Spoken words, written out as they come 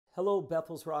Hello,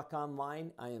 Bethel's Rock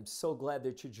Online. I am so glad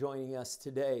that you're joining us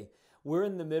today. We're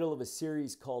in the middle of a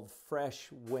series called Fresh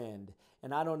Wind.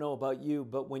 And I don't know about you,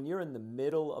 but when you're in the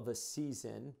middle of a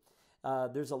season,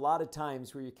 there's a lot of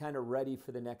times where you're kind of ready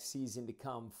for the next season to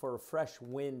come, for a fresh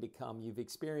wind to come. You've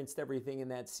experienced everything in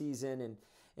that season,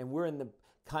 and we're in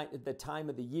the time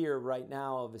of the year right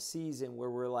now of a season where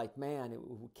we're like, man,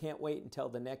 we can't wait until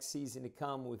the next season to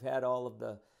come. We've had all of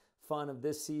the fun of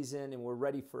this season and we're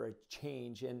ready for a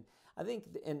change. And I think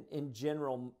in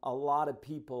general, a lot of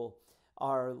people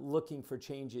are looking for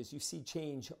changes. You see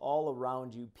change all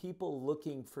around you. People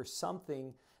looking for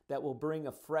something that will bring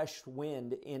a fresh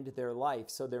wind into their life.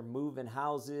 So they're moving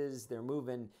houses, they're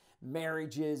moving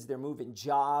marriages, they're moving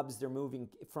jobs, they're moving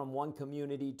from one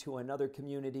community to another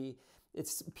community.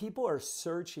 People are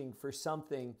searching for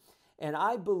something. And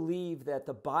I believe that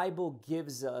the Bible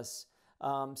gives us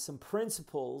some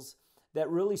principles that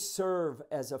really serve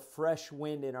as a fresh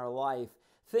wind in our life,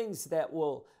 things that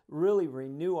will really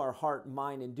renew our heart and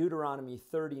mind. In Deuteronomy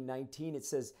 30:19, it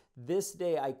says, "This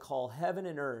day I call heaven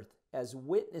and earth as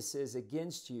witnesses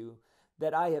against you,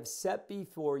 that I have set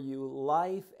before you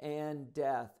life and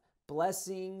death,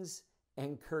 blessings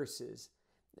and curses."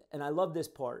 And I love this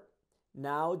part.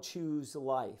 Now choose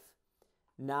life.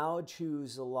 Now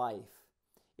choose life.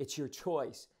 It's your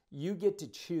choice. You get to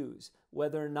choose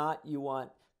whether or not you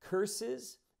want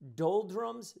curses,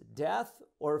 doldrums, death,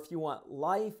 or if you want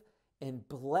life and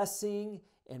blessing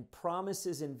and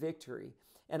promises and victory.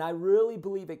 And I really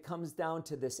believe it comes down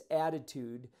to this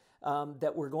attitude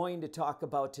that we're going to talk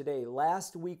about today.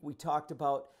 Last week we talked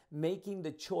about making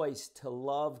the choice to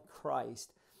love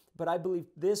Christ. But I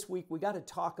believe this week we got to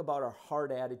talk about our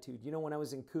heart attitude. You know, when I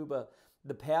was in Cuba,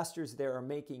 the pastors there are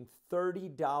making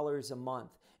 $30 a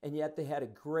month, and yet they had a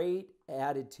great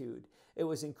attitude. It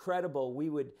was incredible.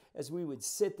 As we would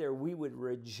sit there, we would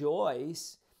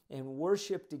rejoice and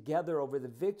worship together over the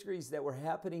victories that were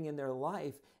happening in their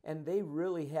life, and they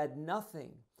really had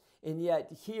nothing. And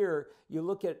yet here, you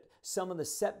look at some of the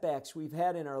setbacks we've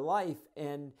had in our life,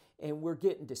 and we're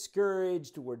getting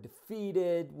discouraged, we're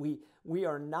defeated, we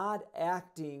are not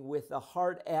acting with the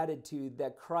heart attitude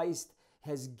that Christ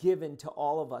has given to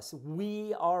all of us.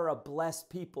 We are a blessed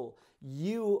people.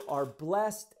 You are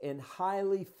blessed and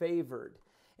highly favored.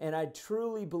 And I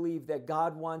truly believe that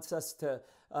God wants us to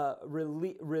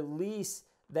release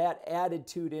that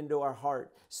attitude into our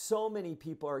heart. So many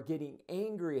people are getting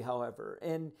angry, however.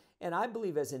 And I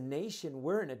believe as a nation,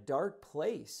 we're in a dark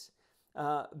place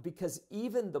because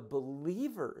even the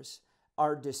believers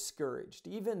are discouraged.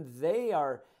 Even they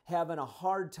are having a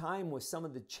hard time with some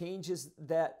of the changes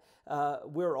that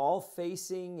we're all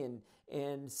facing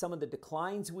and some of the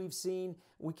declines we've seen.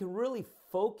 We can really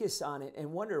focus on it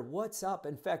and wonder what's up.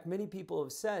 In fact, many people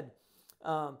have said,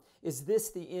 is this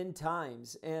the end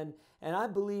times? And I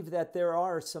believe that there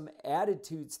are some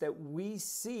attitudes that we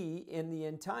see in the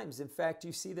end times. In fact,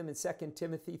 you see them in 2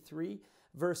 Timothy 3,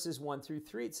 verses 1 through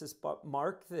 3. It says, "But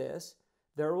mark this,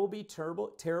 there will be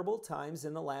terrible times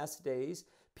in the last days.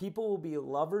 People will be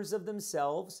lovers of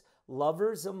themselves,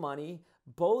 lovers of money,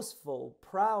 boastful,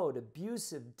 proud,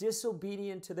 abusive,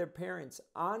 disobedient to their parents,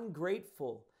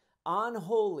 ungrateful,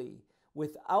 unholy,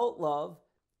 without love,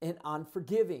 and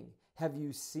unforgiving." Have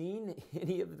you seen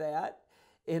any of that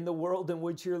in the world in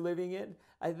which you're living in?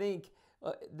 I think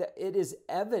that it is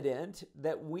evident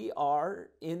that we are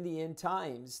in the end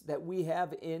times, that we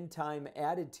have end time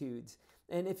attitudes.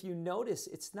 And if you notice,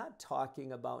 it's not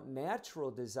talking about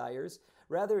natural desires.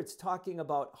 Rather, it's talking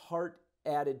about heart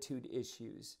attitude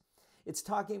issues. It's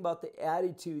talking about the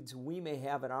attitudes we may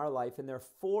have in our life. And there are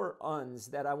 4 uns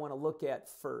that I want to look at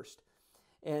first.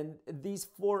 And these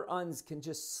 4 uns can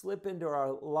just slip into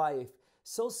our life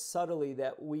so subtly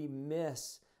that we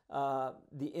miss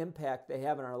the impact they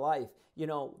have in our life. You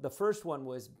know, the first one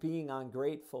was being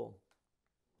ungrateful.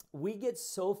 We get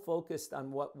so focused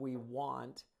on what we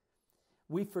want,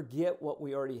 we forget what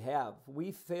we already have.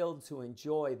 We fail to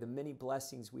enjoy the many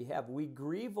blessings we have. We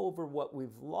grieve over what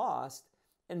we've lost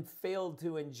and fail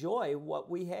to enjoy what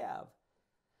we have.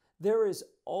 There is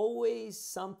always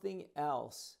something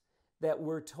else that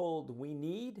we're told we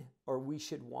need or we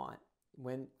should want.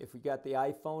 If we got the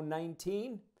iPhone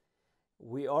 19,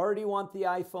 we already want the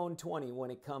iPhone 20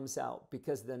 when it comes out,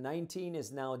 because the 19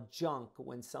 is now junk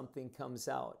when something comes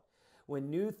out. When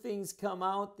new things come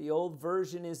out, the old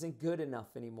version isn't good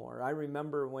enough anymore. I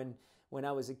remember when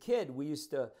I was a kid, we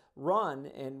used to run,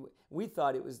 and we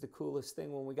thought it was the coolest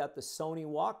thing when we got the Sony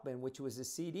Walkman, which was a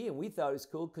CD, and we thought it was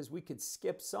cool because we could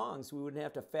skip songs. We wouldn't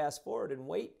have to fast forward and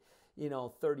wait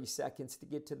 30 seconds to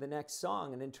get to the next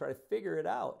song and then try to figure it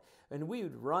out. And we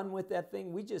would run with that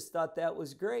thing. We just thought that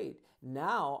was great.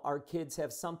 Now our kids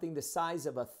have something the size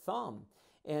of a thumb,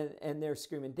 and they're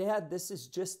screaming, "Dad, this is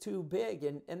just too big."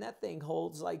 And that thing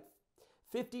holds like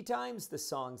 50 times the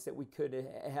songs that we could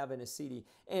have in a CD.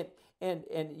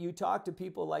 And you talk to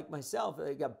people like myself,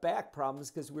 they got back problems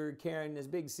because we were carrying this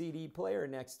big CD player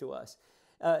next to us.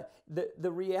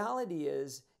 The reality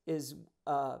is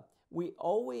we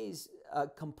always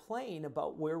complain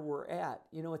about where we're at.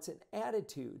 It's an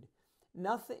attitude.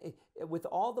 Nothing, with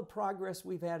all the progress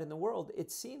we've had in the world,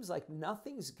 it seems like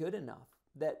nothing's good enough.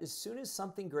 That as soon as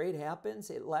something great happens,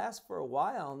 it lasts for a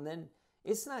while and then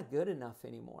it's not good enough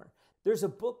anymore. There's a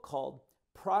book called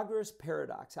Progress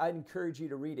Paradox. I'd encourage you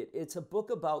to read it. It's a book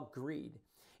about greed.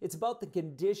 It's about the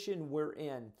condition we're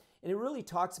in. And it really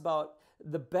talks about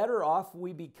the better off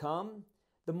we become,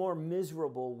 the more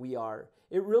miserable we are.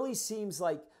 It really seems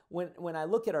like when I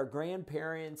look at our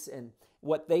grandparents and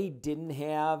what they didn't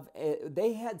have,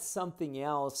 they had something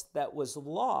else that was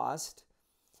lost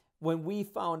when we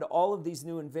found all of these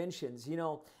new inventions.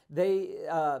 They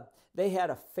had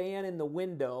a fan in the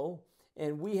window,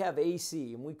 and we have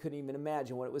AC, and we couldn't even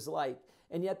imagine what it was like.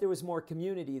 And yet there was more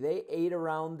community. They ate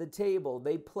around the table.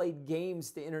 They played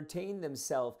games to entertain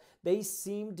themselves. They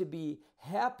seemed to be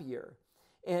happier.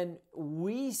 And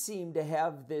we seem to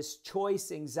have this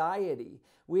choice anxiety.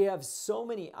 We have so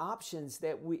many options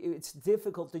that it's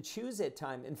difficult to choose at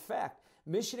times. In fact,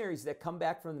 missionaries that come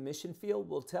back from the mission field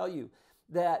will tell you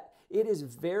that it is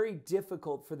very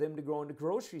difficult for them to go into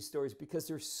grocery stores because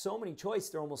there's so many choices.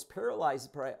 They're almost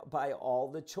paralyzed by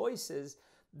all the choices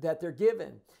that they're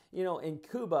given. In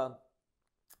Cuba,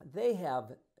 they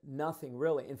have nothing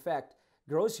really. In fact,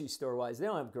 grocery store-wise, they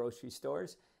don't have grocery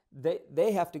stores.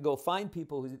 They have to go find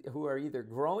people who are either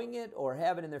growing it or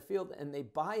have it in their field, and they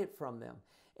buy it from them.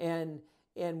 And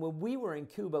when we were in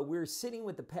Cuba, we were sitting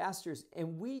with the pastors,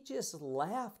 and we just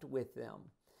laughed with them.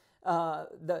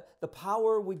 The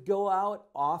power would go out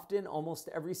often, almost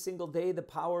every single day the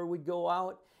power would go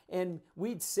out, and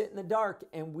we'd sit in the dark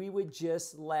and we would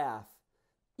just laugh,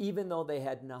 even though they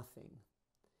had nothing.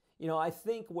 I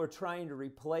think we're trying to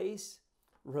replace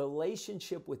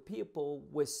relationship with people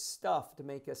with stuff to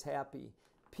make us happy.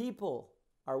 People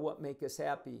are what make us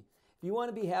happy. If you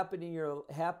want to be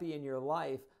happy in your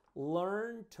life,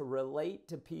 learn to relate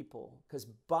to people, because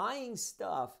buying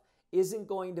stuff isn't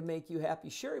going to make you happy.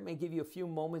 Sure, it may give you a few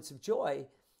moments of joy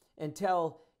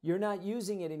until you're not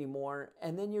using it anymore,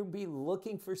 and then you'll be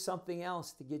looking for something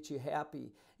else to get you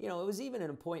happy. It was even at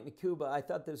a point in Cuba, I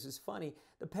thought this was funny.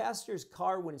 The pastor's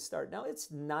car wouldn't start. Now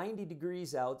it's 90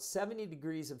 degrees out, 70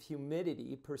 degrees of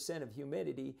humidity, percent of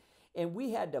humidity, and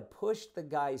we had to push the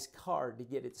guy's car to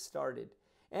get it started.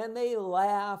 And they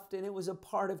laughed, and it was a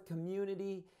part of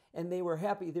community, and they were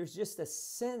happy. There's just a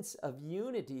sense of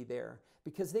unity there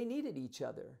because they needed each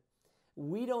other.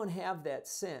 We don't have that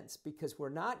sense because we're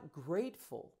not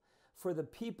grateful for the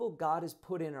people God has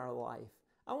put in our life.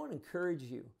 I want to encourage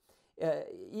you,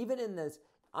 even in this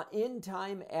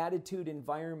end-time attitude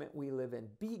environment we live in,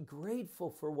 be grateful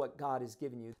for what God has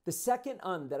given you. The second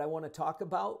that I want to talk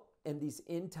about in these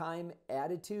end-time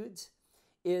attitudes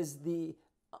is the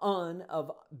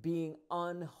of being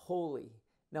unholy.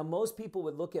 Now, most people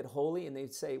would look at holy and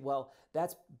they'd say, well,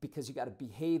 that's because you got to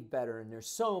behave better, and there's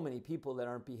so many people that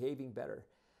aren't behaving better.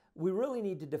 We really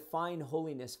need to define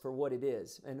holiness for what it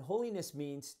is. And holiness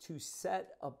means to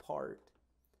set apart.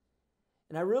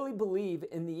 And I really believe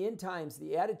in the end times,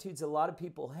 the attitudes a lot of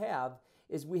people have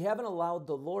is we haven't allowed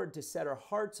the Lord to set our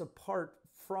hearts apart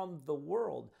from the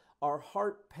world. Our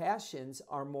heart passions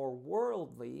are more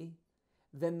worldly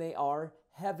than they are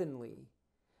heavenly.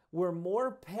 We're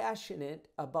more passionate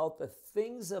about the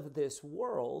things of this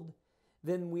world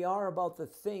than we are about the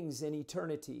things in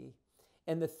eternity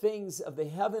and the things of the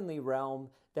heavenly realm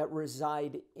that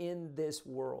reside in this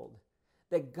world.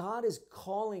 That God is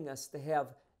calling us to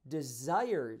have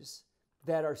desires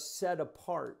that are set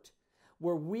apart,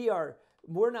 where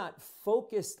we're not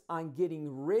focused on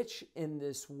getting rich in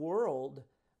this world,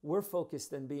 we're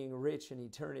focused on being rich in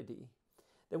eternity.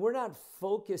 That we're not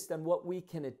focused on what we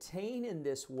can attain in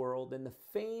this world and the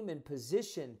fame and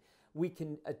position we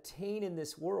can attain in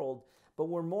this world, but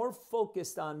we're more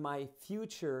focused on my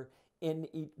future in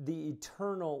the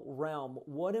eternal realm.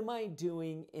 What am I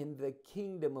doing in the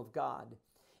kingdom of God?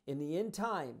 In the end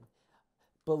time,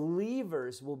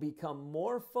 believers will become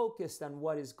more focused on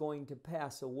what is going to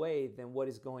pass away than what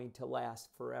is going to last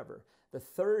forever. The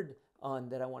third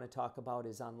that I want to talk about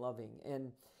is unloving.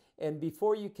 And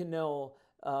before you can know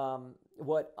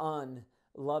what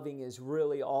unloving is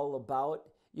really all about,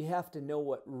 you have to know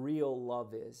what real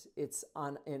love is. It's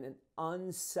an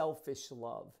unselfish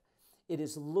love. It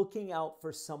is looking out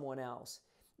for someone else.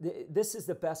 This is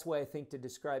the best way I think to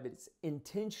describe it. It's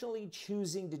intentionally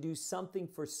choosing to do something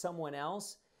for someone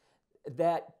else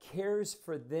that cares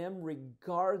for them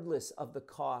regardless of the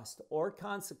cost or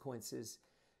consequences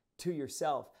to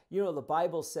yourself. You know, the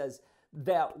Bible says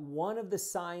that one of the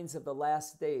signs of the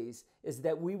last days is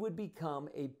that we would become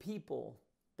a people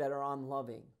that are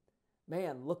unloving.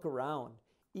 Man, look around.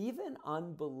 Even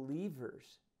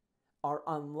unbelievers are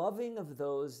unloving of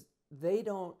those they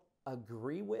don't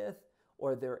agree with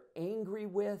or they're angry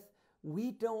with.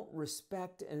 We don't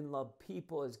respect and love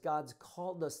people as God's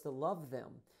called us to love them.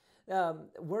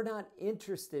 We're not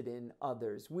interested in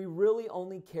others. We really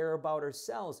only care about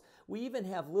ourselves. We even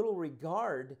have little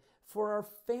regard for our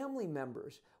family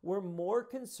members. We're more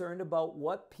concerned about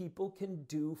what people can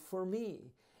do for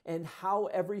me and how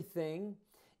everything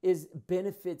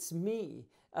benefits me.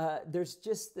 There's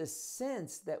just this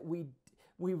sense that we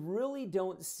really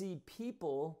don't see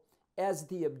people as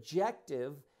the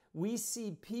objective. We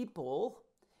see people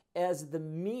as the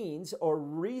means or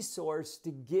resource to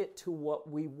get to what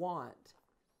we want.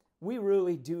 We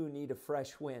really do need a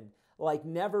fresh wind like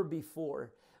never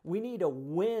before. We need a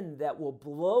wind that will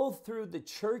blow through the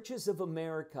churches of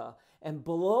America and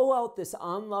blow out this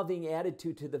unloving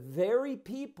attitude to the very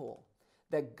people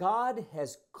that God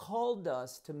has called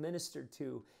us to minister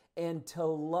to and to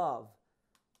love.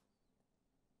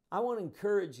 I want to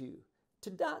encourage you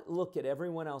to not look at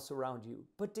everyone else around you,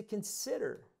 but to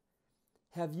consider,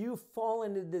 have you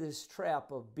fallen into this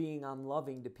trap of being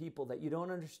unloving to people that you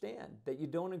don't understand, that you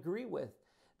don't agree with,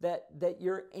 that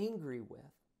you're angry with?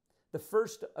 The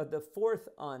fourth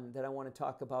un that I want to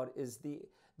talk about is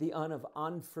the un of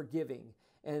unforgiving.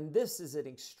 And this is an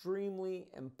extremely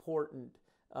important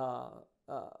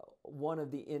one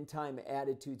of the end time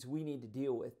attitudes we need to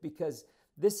deal with, because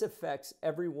this affects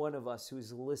every one of us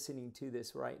who's listening to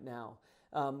this right now.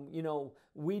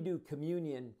 We do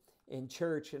communion in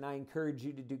church, and I encourage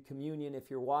you to do communion. If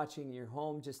you're watching in your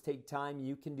home, just take time.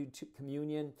 You can do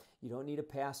communion. You don't need a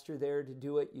pastor there to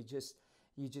do it. You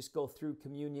just go through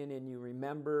communion and you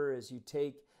remember as you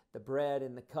take the bread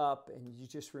and the cup, and you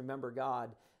just remember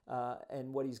God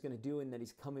and what He's going to do and that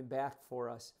He's coming back for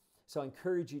us. So I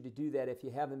encourage you to do that if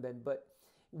you haven't been. But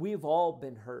we've all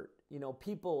been hurt.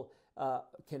 People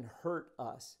can hurt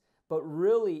us, but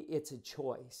really it's a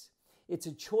choice. It's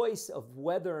a choice of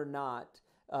whether or not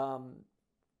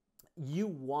you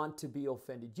want to be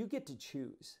offended. You get to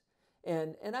choose.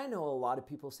 And I know a lot of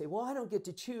people say, well, I don't get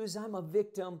to choose. I'm a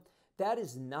victim. That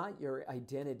is not your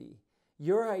identity.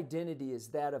 Your identity is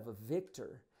that of a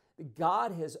victor.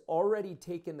 God has already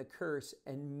taken the curse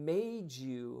and made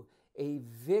you a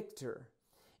victor.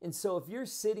 And so if you're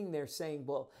sitting there saying,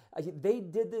 well, they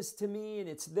did this to me and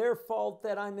it's their fault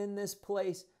that I'm in this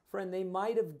place, friend, they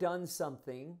might have done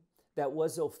something that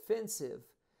was offensive,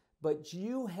 but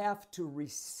you have to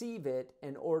receive it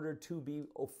in order to be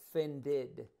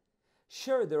offended.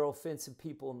 Sure, there are offensive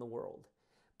people in the world,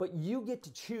 but you get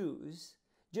to choose,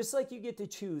 just like you get to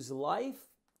choose life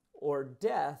or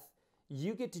death,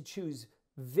 you get to choose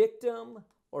victim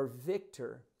or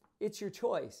victor. It's your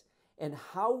choice. And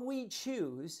how we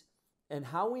choose and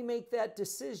how we make that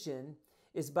decision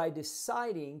is by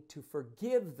deciding to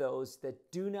forgive those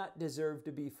that do not deserve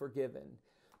to be forgiven,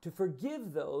 to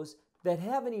forgive those that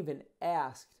haven't even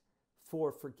asked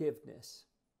for forgiveness.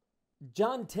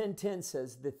 John 10:10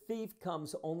 says, the thief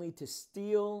comes only to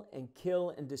steal and kill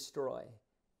and destroy.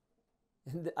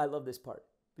 And I love this part.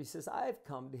 But he says, I've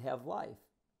come to have life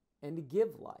and to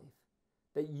give life,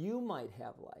 that you might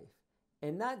have life.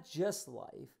 And not just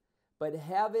life, but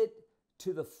have it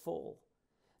to the full.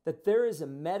 That there is a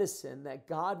medicine that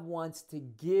God wants to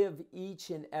give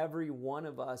each and every one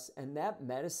of us, and that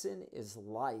medicine is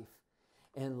life.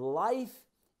 And life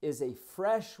is a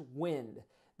fresh wind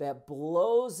that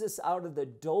blows us out of the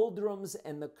doldrums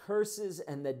and the curses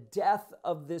and the death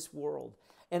of this world.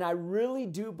 And I really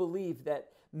do believe that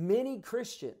many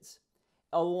Christians,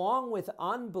 along with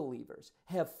unbelievers,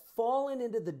 have fallen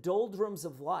into the doldrums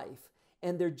of life,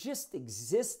 and they're just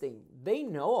existing. They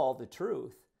know all the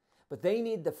truth, but they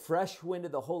need the fresh wind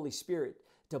of the Holy Spirit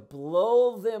to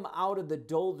blow them out of the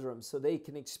doldrums so they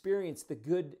can experience the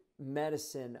good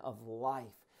medicine of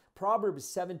life. Proverbs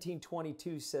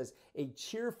 17:22 says, a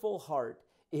cheerful heart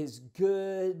is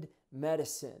good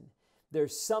medicine.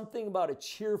 There's something about a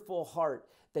cheerful heart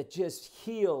that just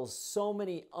heals so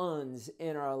many uns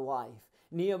in our life.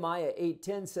 Nehemiah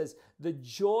 8:10 says, the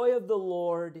joy of the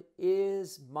Lord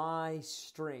is my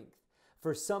strength.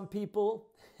 For some people,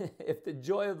 if the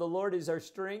joy of the Lord is our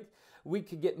strength, we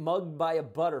could get mugged by a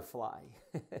butterfly.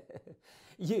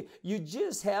 You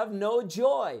just have no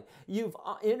joy. You've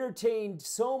entertained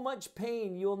so much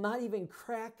pain, you'll not even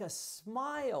crack a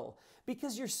smile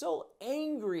because you're so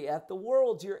angry at the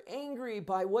world. You're angry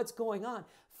by what's going on.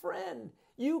 Friend,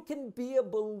 you can be a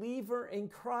believer in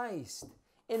Christ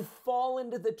and fall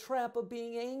into the trap of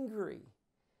being angry.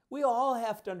 We all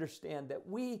have to understand that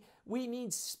we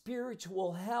need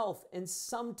spiritual health. And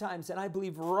sometimes, and I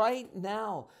believe right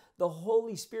now, the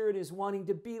Holy Spirit is wanting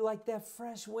to be like that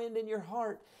fresh wind in your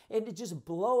heart and to just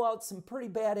blow out some pretty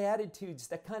bad attitudes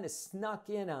that kind of snuck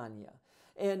in on you.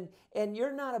 And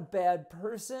you're not a bad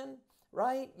person,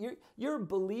 right? You're a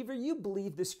believer. You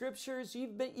believe the scriptures.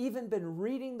 You've even been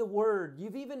reading the word.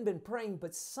 You've even been praying,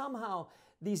 but somehow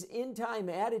these end-time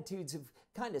attitudes have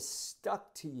kind of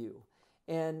stuck to you.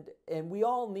 And we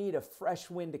all need a fresh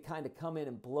wind to kind of come in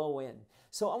and blow in.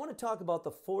 So I want to talk about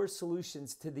the 4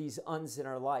 solutions to these uns in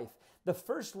our life. The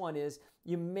first one is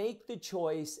you make the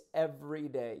choice every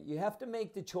day. You have to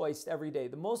make the choice every day.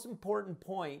 The most important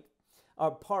point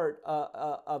or part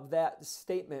of that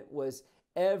statement was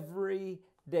every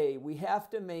day. We have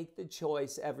to make the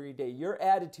choice every day. Your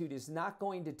attitude is not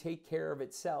going to take care of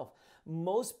itself.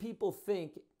 Most people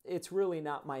think it's really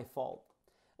not my fault.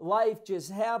 Life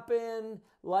just happened.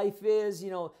 Life is,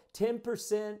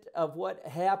 10% of what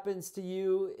happens to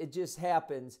you, it just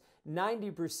happens.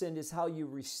 90% is how you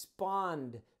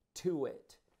respond to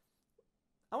it.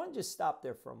 I want to just stop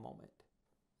there for a moment.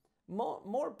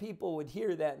 More people would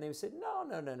hear that and they would say, no.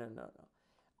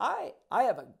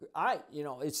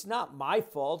 It's not my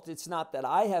fault. It's not that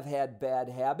I have had bad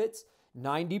habits.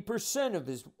 90%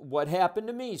 of what happened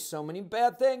to me. So many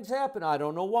bad things happen. I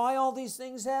don't know why all these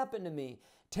things happen to me.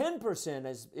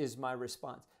 10% is my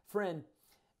response. Friend,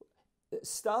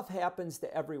 stuff happens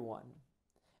to everyone.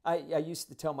 I used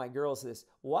to tell my girls this.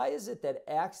 Why is it that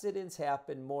accidents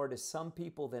happen more to some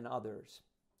people than others?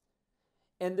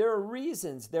 And there are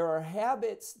reasons. There are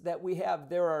habits that we have.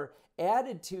 There are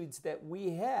attitudes that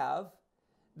we have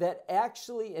that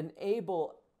actually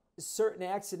enable certain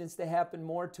accidents to happen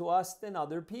more to us than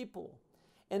other people.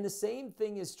 And the same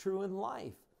thing is true in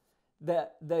life.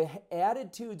 The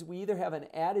attitudes, we either have an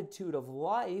attitude of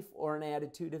life or an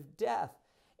attitude of death.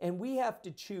 And we have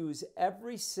to choose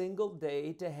every single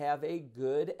day to have a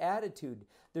good attitude.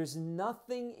 There's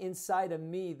nothing inside of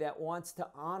me that wants to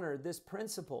honor this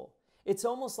principle. It's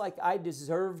almost like I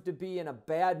deserve to be in a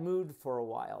bad mood for a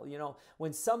while.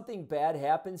 When something bad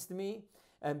happens to me,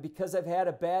 and because I've had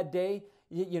a bad day,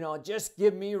 just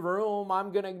give me room.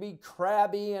 I'm going to be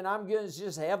crabby and I'm going to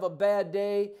just have a bad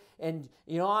day. And,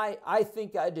 I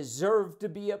think I deserve to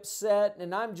be upset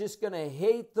and I'm just going to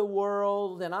hate the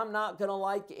world and I'm not going to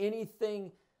like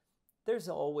anything. There's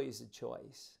always a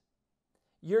choice.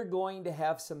 You're going to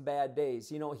have some bad days.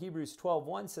 Hebrews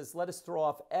 12:1 says, let us throw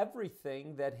off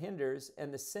everything that hinders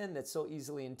and the sin that so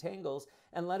easily entangles,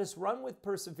 and let us run with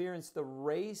perseverance the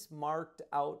race marked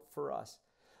out for us.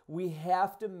 We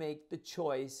have to make the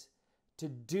choice to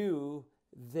do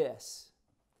this.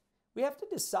 We have to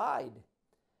decide.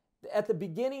 At the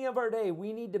beginning of our day,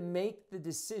 we need to make the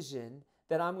decision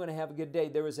that I'm going to have a good day.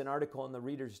 There was an article in the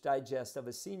Reader's Digest of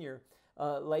a senior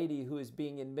lady who is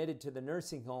being admitted to the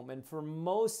nursing home. And for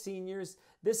most seniors,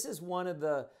 this is one of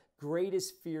the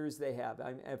greatest fears they have.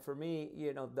 And for me,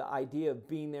 the idea of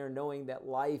being there, knowing that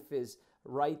life is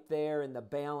right there in the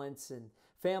balance, and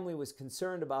family was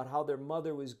concerned about how their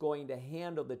mother was going to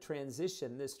handle this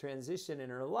transition in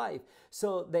her life.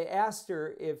 So they asked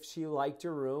her if she liked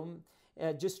her room,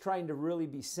 just trying to really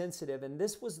be sensitive. And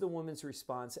this was the woman's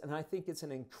response, and I think it's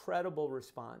an incredible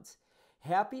response.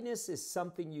 Happiness is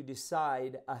something you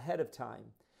decide ahead of time.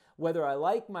 Whether I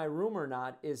like my room or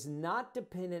not is not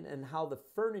dependent on how the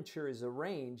furniture is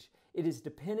arranged. It is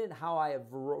dependent how I have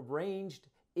arranged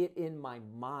it in my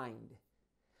mind.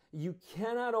 You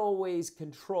cannot always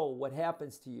control what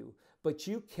happens to you, but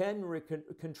you can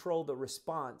control the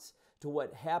response to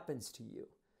what happens to you.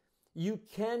 You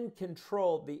can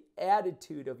control the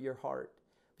attitude of your heart,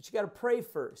 but you got to pray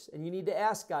first, and you need to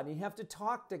ask God, and you have to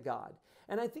talk to God.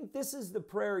 And I think this is the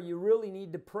prayer you really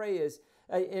need to pray is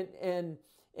and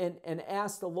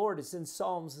ask the Lord. It's in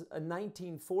Psalms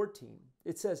 19:14.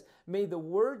 It says, may the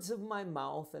words of my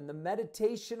mouth and the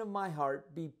meditation of my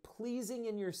heart be pleasing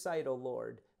in your sight, O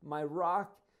Lord, my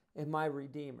rock and my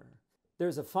redeemer.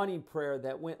 There's a funny prayer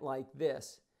that went like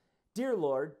this. Dear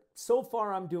Lord, so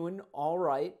far I'm doing all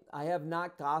right. I have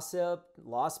not gossiped,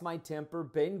 lost my temper,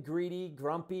 been greedy,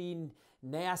 grumpy,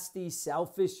 nasty,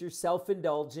 selfish, or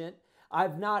self-indulgent.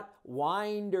 I've not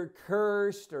whined or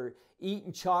cursed or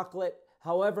eaten chocolate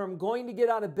However, I'm going to get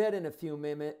out of bed in a few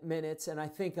minutes, and I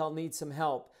think I'll need some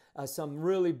help, some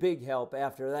really big help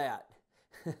after that.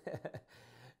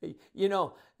 You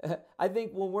know, I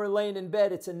think when we're laying in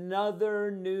bed, it's another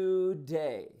new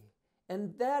day.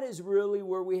 And that is really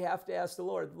where we have to ask the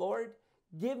Lord, Lord,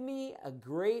 give me a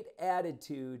great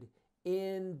attitude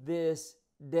in this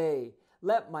day.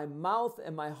 Let my mouth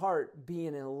and my heart be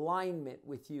in alignment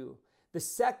with you. The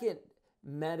second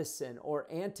medicine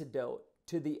or antidote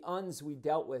to the uns we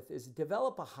dealt with is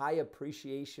develop a high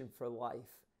appreciation for life.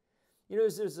 You know,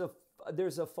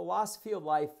 there's a philosophy of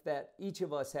life that each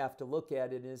of us have to look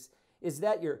at. It is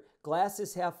that your glass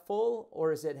is half full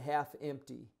or is it half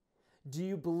empty? Do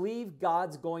you believe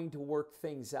God's going to work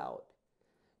things out?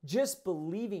 Just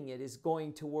believing it is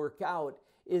going to work out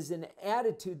is an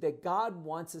attitude that God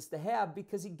wants us to have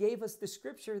because He gave us the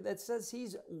scripture that says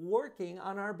He's working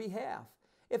on our behalf.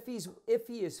 If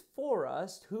He is for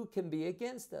us, who can be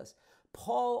against us?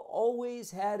 Paul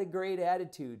always had a great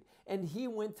attitude, and he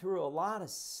went through a lot of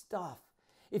stuff.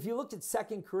 If you looked at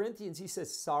 2 Corinthians, he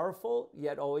says, sorrowful,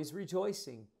 yet always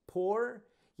rejoicing. Poor,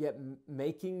 yet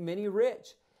making many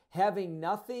rich. Having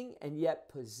nothing, and yet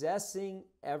possessing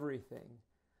everything.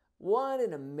 What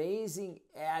an amazing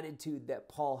attitude that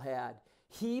Paul had.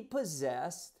 He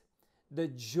possessed the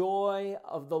joy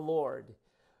of the Lord.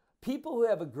 People who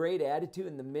have a great attitude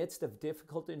in the midst of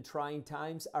difficult and trying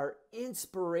times are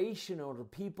inspirational to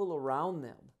people around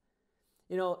them.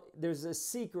 You know, there's a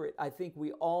secret I think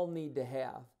we all need to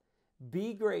have.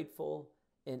 Be grateful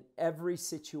in every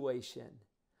situation.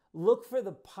 Look for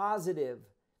the positive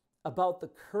about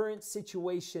the current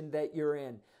situation that you're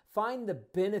in. Find the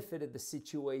benefit of the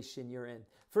situation you're in.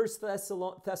 1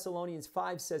 Thessalonians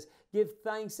 5 says, give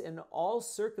thanks in all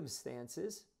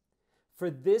circumstances, for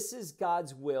this is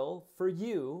God's will for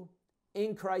you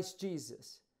in Christ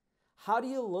Jesus. How do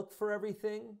you look for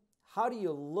everything? How do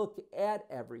you look at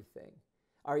everything?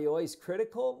 Are you always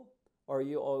critical or are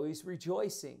you always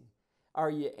rejoicing?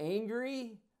 Are you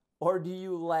angry or do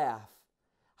you laugh?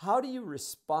 How do you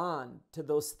respond to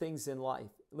those things in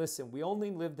life? Listen, we only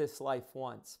live this life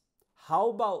once. How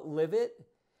about live it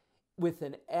with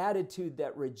an attitude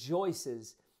that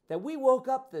rejoices that we woke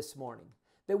up this morning,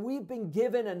 that we've been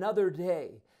given another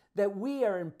day, that we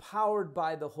are empowered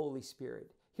by the Holy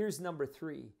Spirit. Here's number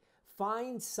 3.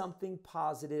 Find something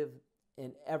positive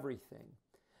in everything.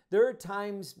 There are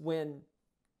times when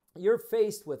you're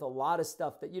faced with a lot of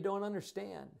stuff that you don't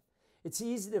understand. It's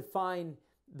easy to find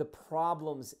the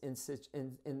problems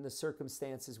in the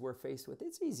circumstances we're faced with.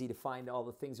 It's easy to find all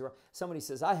the things around. Somebody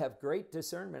says, I have great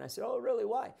discernment. I said, oh, really?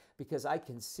 Why? Because I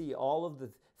can see all of the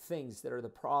things that are the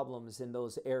problems in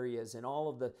those areas and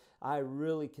I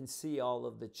really can see all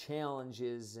of the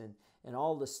challenges and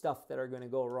all the stuff that are going to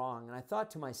go wrong. And I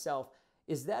thought to myself,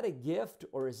 is that a gift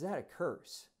or is that a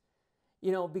curse?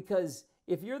 You know, because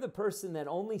if you're the person that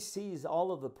only sees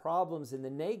all of the problems and the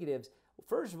negatives,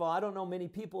 first of all, I don't know many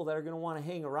people that are going to want to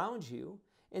hang around you.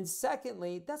 And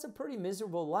secondly, that's a pretty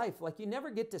miserable life. Like you never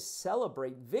get to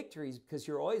celebrate victories because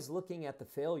you're always looking at the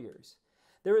failures.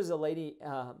 There was a lady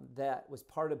that was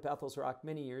part of Bethel's Rock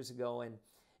many years ago.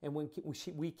 And when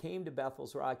we came to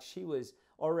Bethel's Rock, she was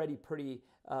already pretty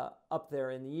up there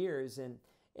in the years. And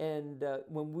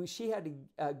when she had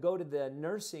to go to the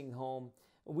nursing home,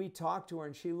 we talked to her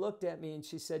and she looked at me and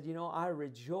she said, you know, I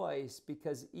rejoice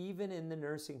because even in the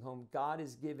nursing home, God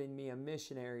has given me a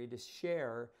missionary to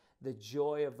share the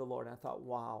joy of the Lord. And I thought,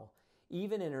 wow,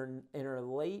 even in her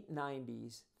late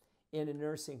 90s in a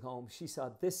nursing home, she saw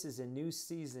this is a new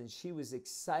season. She was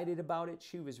excited about it.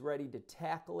 She was ready to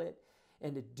tackle it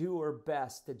and to do her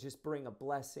best to just bring a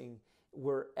blessing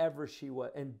wherever she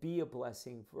was and be a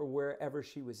blessing for wherever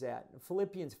she was at.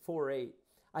 Philippians 4:8.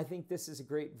 I think this is a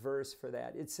great verse for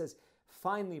that. It says,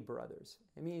 finally, brothers.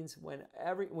 It means when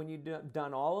you've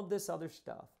done all of this other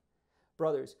stuff,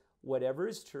 brothers, whatever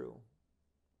is true,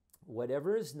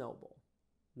 whatever is noble,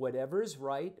 whatever is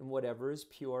right and whatever is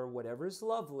pure, whatever is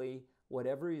lovely,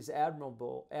 whatever is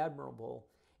admirable,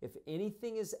 if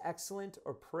anything is excellent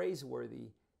or praiseworthy,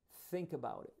 think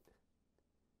about it.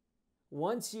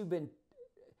 Once you've been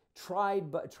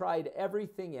tried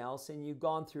everything else and you've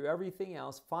gone through everything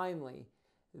else, finally,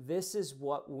 this is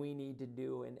what we need to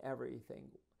do in everything.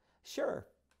 Sure,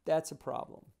 that's a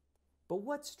problem. But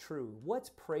what's true? What's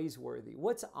praiseworthy?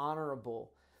 What's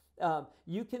honorable?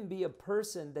 You can be a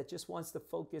person that just wants to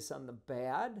focus on the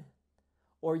bad,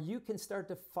 or you can start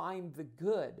to find the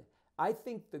good. I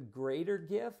think the greater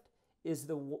gift is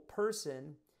the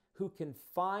person who can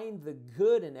find the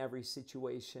good in every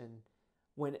situation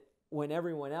when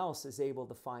everyone else is able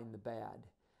to find the bad.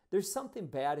 There's something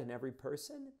bad in every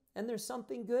person, and there's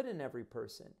something good in every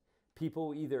person. People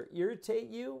will either irritate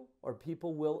you or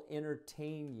people will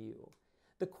entertain you.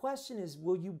 The question is,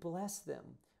 will you bless them?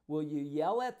 Will you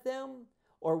yell at them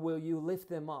or will you lift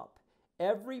them up?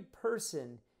 Every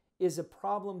person is a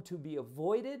problem to be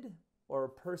avoided or a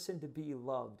person to be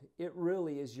loved. It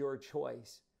really is your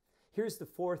choice. Here's the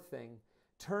fourth thing.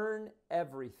 Turn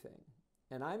everything,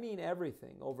 and I mean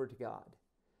everything, over to God.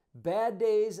 Bad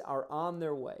days are on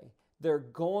their way. They're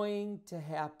going to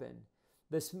happen.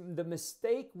 The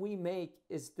mistake we make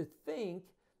is to think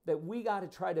that we got to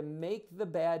try to make the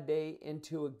bad day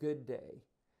into a good day.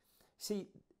 See,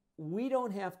 we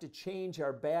don't have to change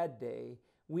our bad day.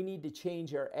 We need to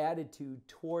change our attitude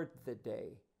toward the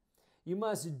day. You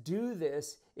must do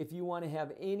this if you want to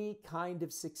have any kind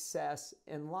of success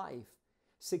in life.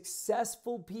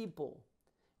 Successful people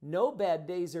know bad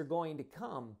days are going to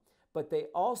come, but they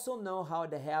also know how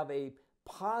to have a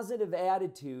positive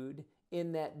attitude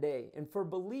in that day. And for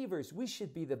believers, we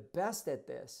should be the best at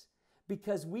this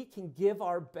because we can give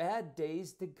our bad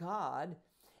days to God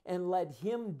and let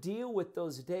Him deal with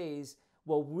those days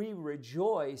while we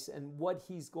rejoice in what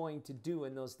He's going to do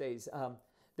in those days.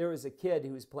 There was a kid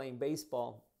who was playing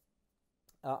baseball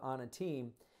on a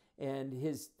team, and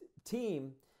his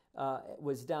team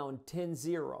was down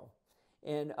 10-0.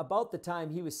 And about the time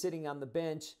he was sitting on the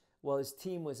bench while his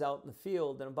team was out in the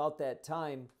field, and about that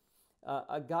time,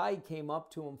 a guy came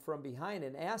up to him from behind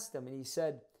and asked him, and he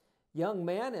said, "Young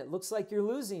man, it looks like you're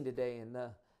losing today." And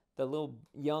the little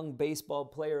young baseball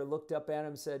player looked up at him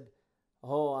and said,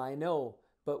 "Oh, I know,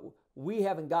 but we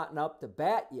haven't gotten up to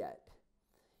bat yet."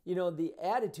 You know, the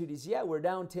attitude is, yeah, we're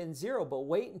down 10-0, but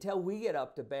wait until we get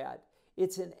up to bat.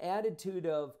 It's an attitude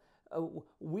of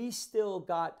we still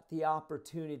got the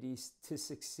opportunities to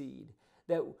succeed,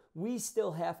 that we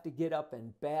still have to get up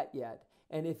and bat yet.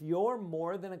 And if you're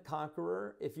more than a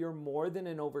conqueror, if you're more than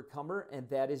an overcomer, and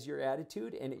that is your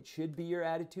attitude, and it should be your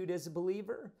attitude as a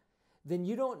believer, then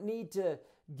you don't need to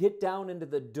get down into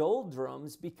the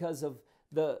doldrums because of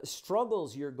the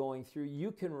struggles you're going through.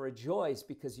 You can rejoice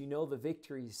because you know the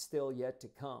victory is still yet to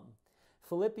come.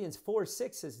 Philippians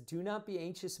 4:6 says, "Do not be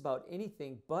anxious about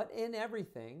anything, but in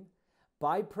everything,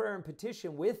 by prayer and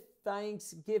petition, with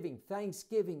thanksgiving,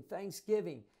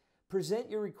 present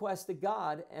your request to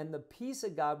God, and the peace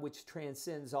of God, which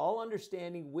transcends all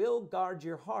understanding, will guard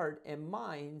your heart and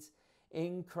minds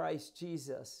in Christ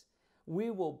Jesus." We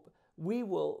will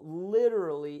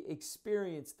literally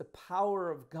experience the power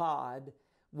of God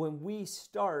when we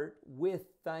start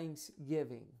with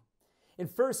thanksgiving. In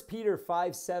 1 Peter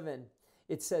 5:7,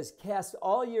 it says, "Cast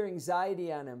all your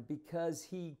anxiety on Him because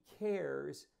He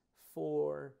cares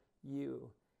for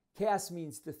you." Cast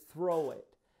means to throw it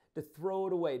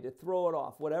away, to throw it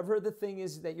off. Whatever the thing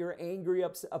is that you're angry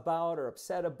about or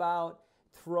upset about,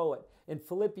 throw it. In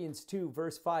Philippians 2,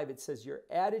 verse 5, it says, "Your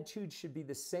attitude should be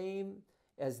the same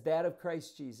as that of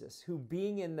Christ Jesus, who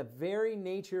being in the very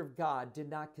nature of God, did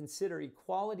not consider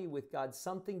equality with God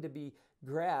something to be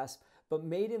grasped, but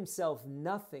made Himself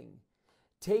nothing,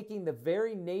 taking the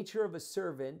very nature of a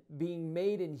servant, being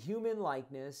made in human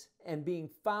likeness, and being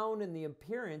found in the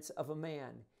appearance of a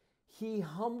man. He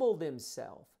humbled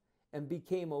Himself and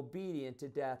became obedient to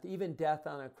death, even death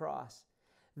on a cross.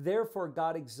 Therefore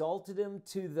God exalted Him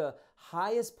to the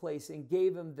highest place and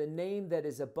gave Him the name that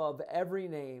is above every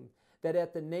name, that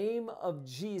at the name of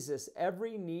Jesus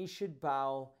every knee should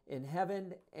bow in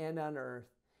heaven and on earth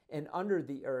and under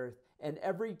the earth, and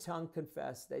every tongue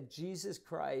confess that Jesus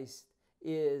Christ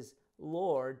is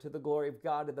Lord, to the glory of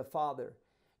God the Father."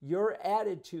 Your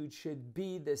attitude should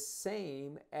be the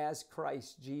same as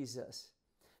Christ Jesus.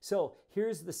 So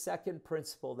here's the second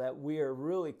principle that we are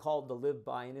really called to live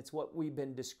by, and it's what we've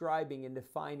been describing and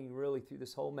defining really through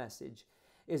this whole message,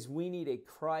 is we need a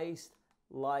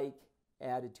Christ-like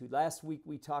attitude. Last week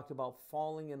we talked about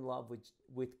falling in love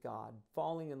with God,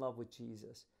 falling in love with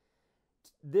Jesus.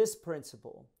 This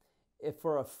principle, if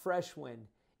for a fresh wind,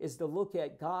 is to look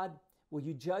at God, will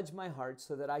you judge my heart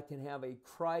so that I can have a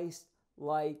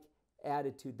Christ-like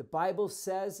attitude? The Bible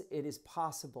says it is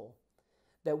possible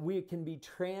that we can be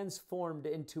transformed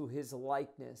into His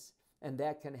likeness, and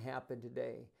that can happen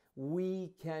today.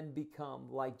 We can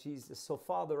become like Jesus. So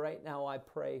Father, right now I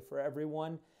pray for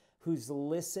everyone who's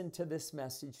listened to this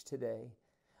message today.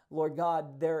 Lord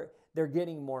God, they're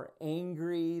getting more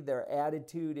angry. Their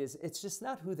attitude it's just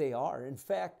not who they are. In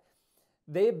fact,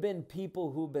 they've been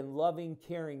people who've been loving,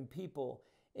 caring people,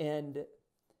 and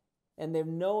they've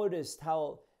noticed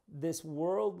how this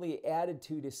worldly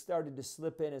attitude has started to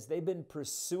slip in as they've been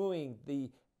pursuing the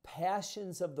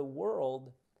passions of the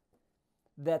world,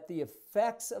 that the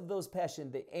effects of those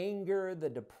passions, the anger, the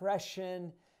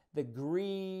depression, the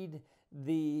greed,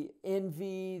 the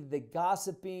envy, the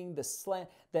gossiping, the slant,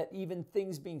 that even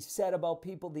things being said about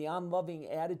people, the unloving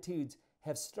attitudes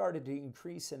have started to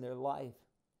increase in their life.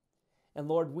 And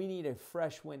Lord, we need a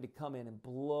fresh wind to come in and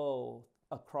blow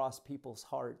across people's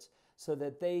hearts so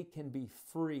that they can be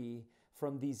free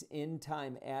from these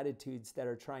end-time attitudes that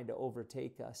are trying to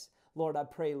overtake us. Lord, I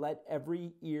pray, let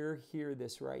every ear hear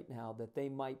this right now, that they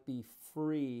might be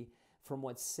free from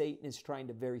what Satan is trying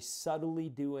to very subtly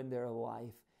do in their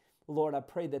life. Lord, I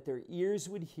pray that their ears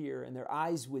would hear and their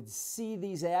eyes would see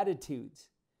these attitudes,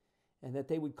 and that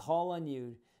they would call on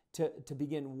you to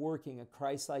begin working a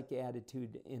Christ-like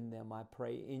attitude in them, I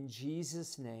pray. In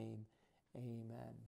Jesus' name, amen.